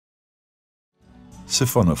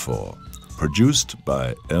Siphonophore, produced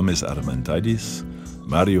by Ermis Adamantidis,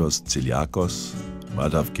 Marios Tsiliakos,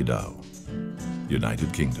 Madhav Kidao,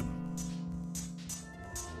 United Kingdom.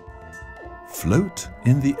 Float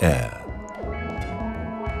in the air.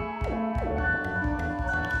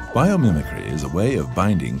 Biomimicry is a way of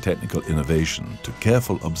binding technical innovation to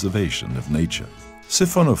careful observation of nature.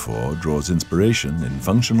 Siphonophore draws inspiration in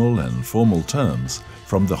functional and formal terms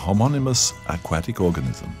from the homonymous aquatic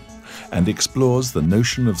organism and explores the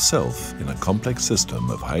notion of self in a complex system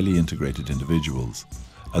of highly integrated individuals,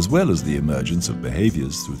 as well as the emergence of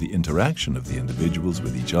behaviours through the interaction of the individuals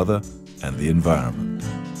with each other and the environment.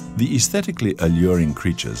 The aesthetically alluring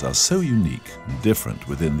creatures are so unique and different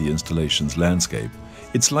within the installation's landscape,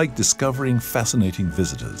 it's like discovering fascinating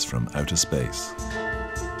visitors from outer space.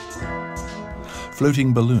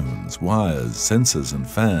 Floating balloons, wires, sensors and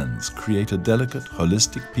fans create a delicate,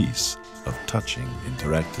 holistic piece of touching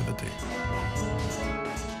interactivity.